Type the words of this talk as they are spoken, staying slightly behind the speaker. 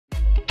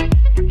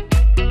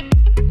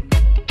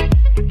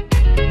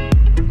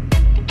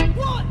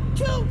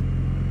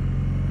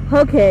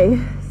Okay,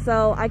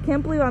 so I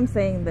can't believe I'm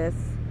saying this,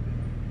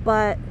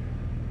 but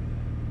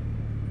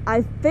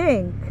I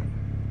think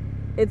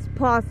it's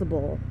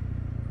possible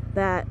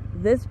that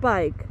this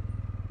bike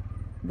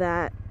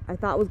that I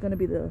thought was going to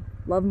be the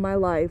love of my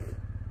life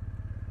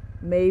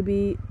may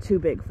be too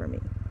big for me.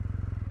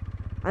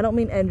 I don't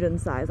mean engine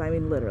size, I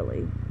mean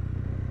literally.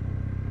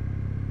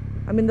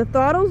 I mean, the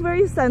throttle's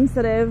very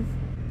sensitive,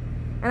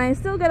 and I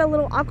still get a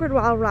little awkward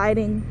while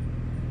riding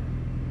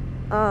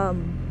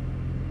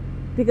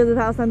because of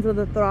how sensitive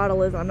the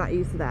throttle is. I'm not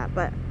used to that,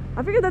 but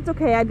I figured that's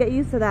okay. I'd get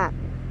used to that.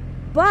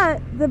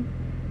 But the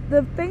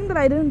thing that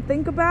I didn't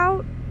think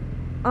about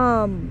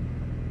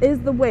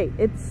is the weight.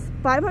 It's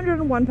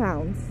 501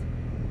 pounds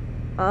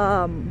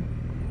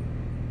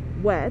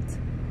wet,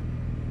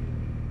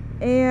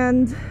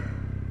 and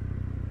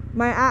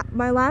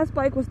my last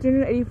bike was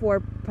 384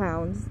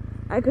 pounds.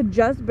 I could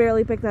just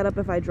barely pick that up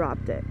if I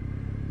dropped it.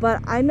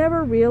 But I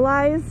never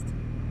realized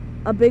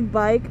a big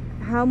bike,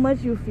 how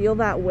much you feel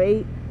that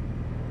weight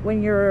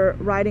when you're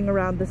riding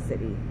around the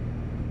city.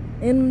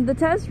 In the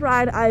test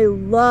ride, I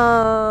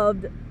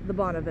loved the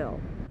Bonneville.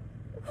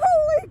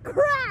 Holy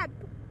crap!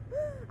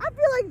 I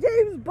feel like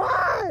James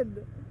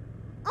Bond!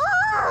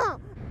 Ah!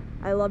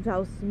 I loved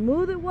how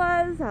smooth it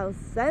was, how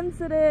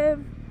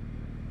sensitive,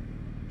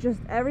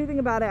 just everything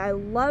about it. I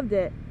loved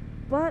it.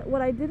 But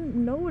what I didn't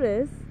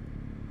notice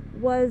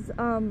was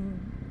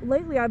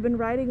lately I've been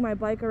riding my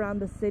bike around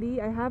the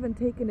city. I haven't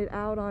taken it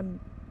out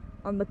on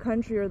the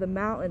country or the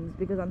mountains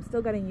because I'm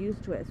still getting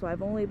used to it. So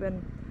I've only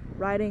been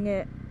riding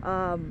it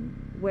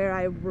where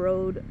I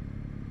rode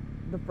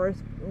the first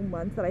few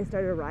months that I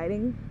started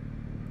riding,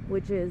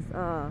 which is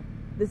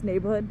this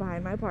neighborhood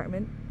behind my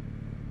apartment,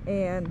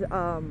 and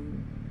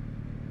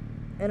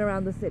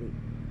around the city.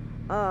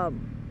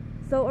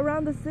 So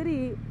around the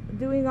city,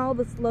 doing all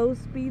the slow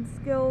speed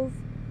skills,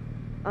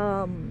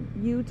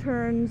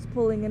 U-turns,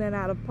 pulling in and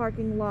out of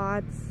parking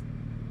lots,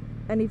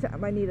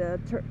 anytime I need to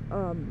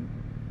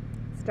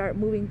start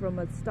moving from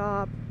a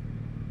stop,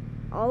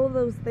 all of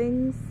those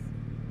things,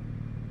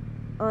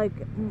 like,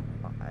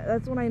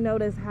 that's when I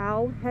notice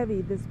how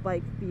heavy this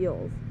bike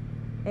feels.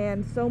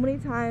 And so many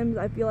times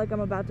I feel like I'm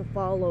about to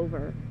fall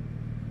over,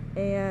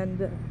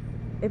 and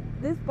if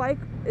this bike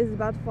is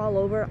about to fall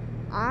over,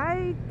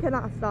 I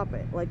cannot stop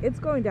it. Like, it's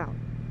going down.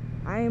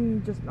 I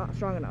am just not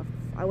strong enough.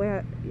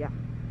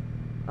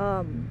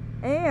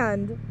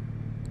 And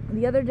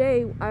the other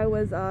day I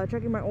was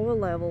checking my oil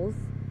levels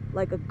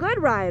like a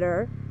good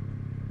rider,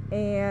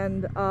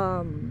 and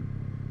on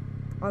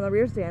the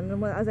rear stand,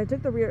 and as I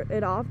took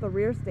it off the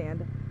rear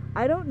stand,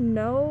 I don't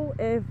know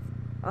if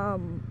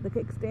the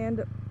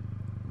kickstand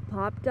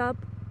popped up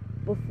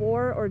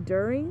before or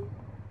during,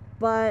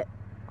 but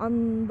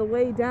on the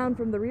way down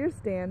from the rear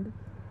stand,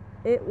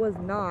 it was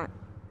not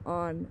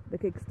on the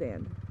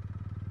kickstand,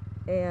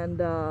 and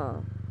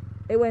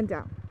it went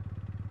down.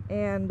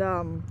 And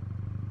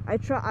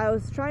I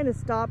was trying to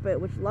stop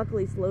it, which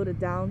luckily slowed it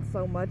down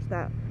so much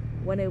that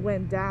when it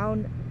went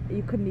down,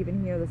 you couldn't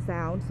even hear the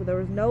sound. So there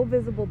was no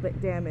visible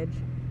damage.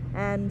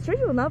 And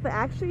strangely enough, it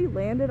actually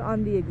landed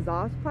on the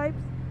exhaust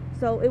pipes.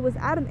 So it was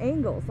at an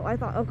angle. So I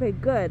thought, okay,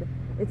 good.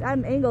 It's at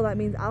an angle. That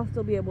means I'll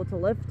still be able to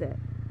lift it.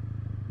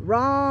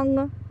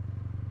 Wrong.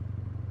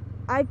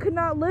 I could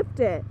not lift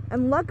it.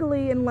 And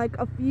luckily, in like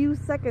a few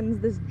seconds,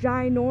 this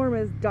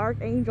ginormous dark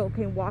angel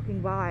came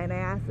walking by, and I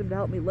asked him to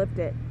help me lift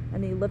it.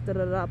 And he lifted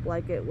it up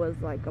like it was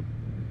like a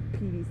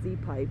PVC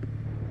pipe.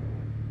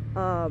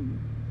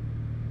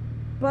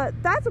 But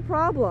that's a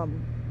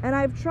problem. And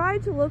I've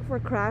tried to look for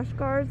crash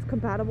guards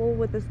compatible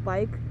with this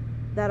bike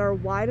that are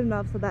wide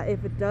enough so that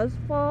if it does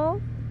fall,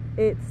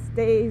 it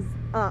stays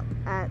up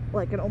at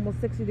like an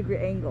almost 60-degree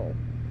angle,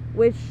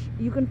 which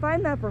you can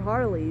find that for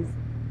Harleys.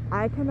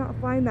 I cannot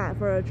find that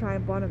for a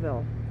Triumph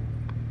Bonneville.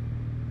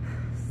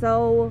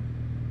 So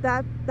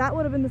that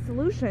would have been the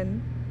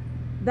solution.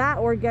 That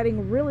or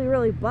getting really,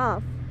 really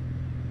buff,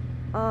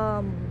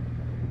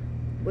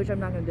 which I'm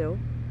not going to do.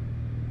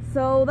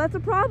 So that's a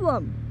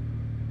problem.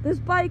 This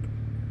bike,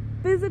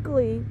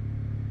 physically,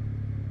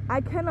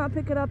 I cannot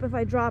pick it up if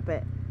I drop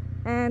it.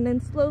 And in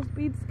slow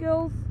speed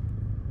skills,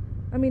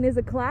 I mean, is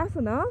it class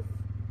enough?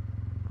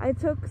 I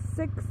took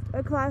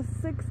a class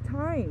 6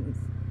 times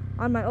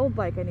on my old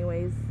bike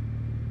anyways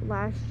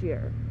last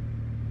year.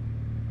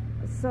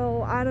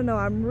 So I don't know,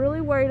 I'm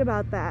really worried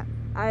about that.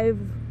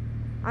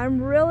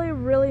 I'm really,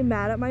 really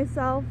mad at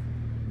myself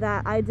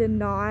that I did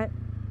not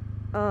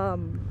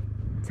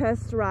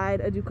test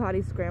ride a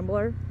Ducati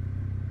Scrambler,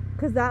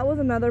 because that was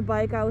another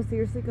bike I was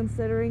seriously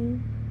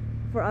considering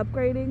for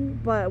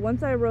upgrading. But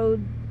once I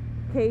rode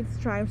Kate's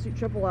Triumph Street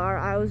Triple R,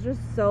 I was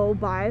just so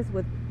biased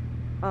with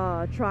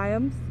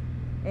Triumphs,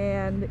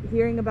 and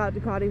hearing about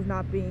Ducatis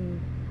not being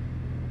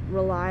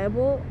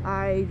reliable,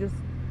 I just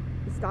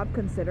stopped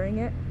considering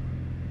it.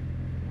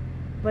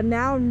 But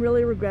now I'm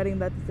really regretting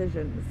that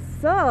decision.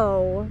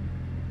 So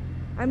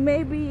I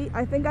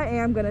think I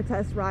am gonna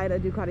test ride a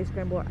Ducati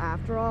Scrambler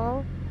after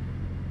all.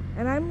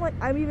 And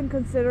I'm even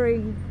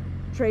considering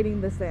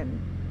trading this in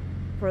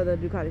for the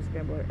Ducati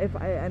Scrambler. If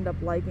I end up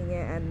liking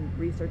it and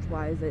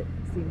research-wise it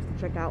seems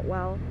to check out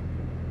well.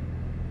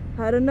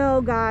 I don't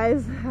know,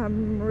 guys.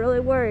 I'm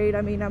really worried.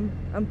 I mean, I'm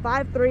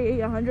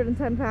 5'3",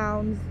 110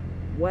 pounds,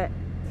 wet,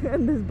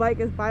 and this bike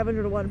is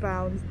 501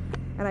 pounds,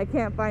 and I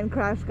can't find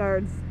crash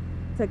guards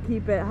to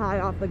keep it high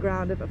off the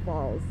ground if it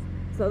falls.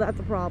 So that's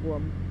a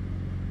problem.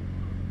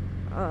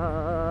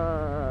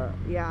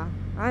 Yeah.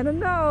 I don't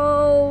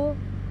know.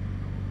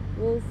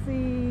 We'll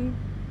see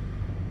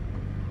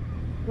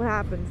what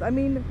happens. I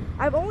mean,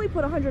 I've only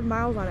put 100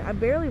 miles on it. I've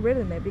barely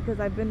ridden it because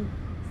I've been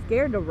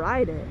scared to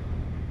ride it.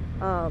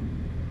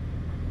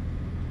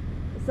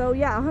 So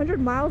yeah, 100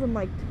 miles in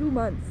like 2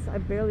 months.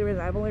 I've barely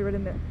ridden it. I've only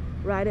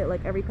ride it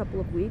like every couple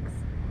of weeks.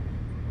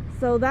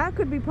 So that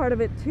could be part of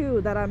it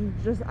too, that I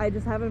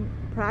just haven't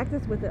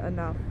practiced with it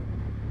enough.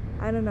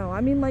 I don't know.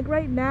 I mean, like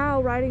right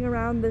now, riding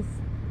around this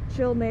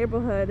chill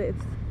neighborhood, it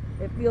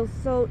feels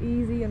so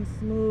easy and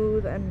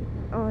smooth, and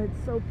oh,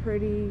 it's so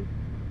pretty.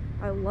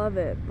 I love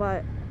it.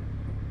 But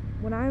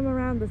when I'm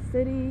around the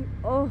city,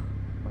 oh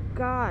my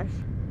gosh,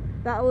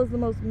 that was the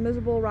most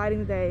miserable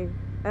riding day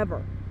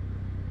ever.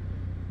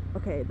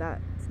 Okay,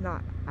 that's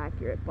not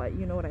accurate, but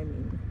you know what I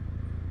mean.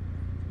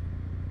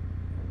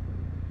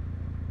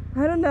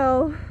 I don't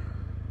know.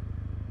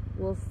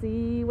 We'll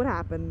see what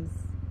happens.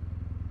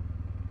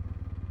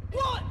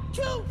 1,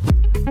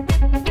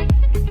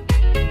 2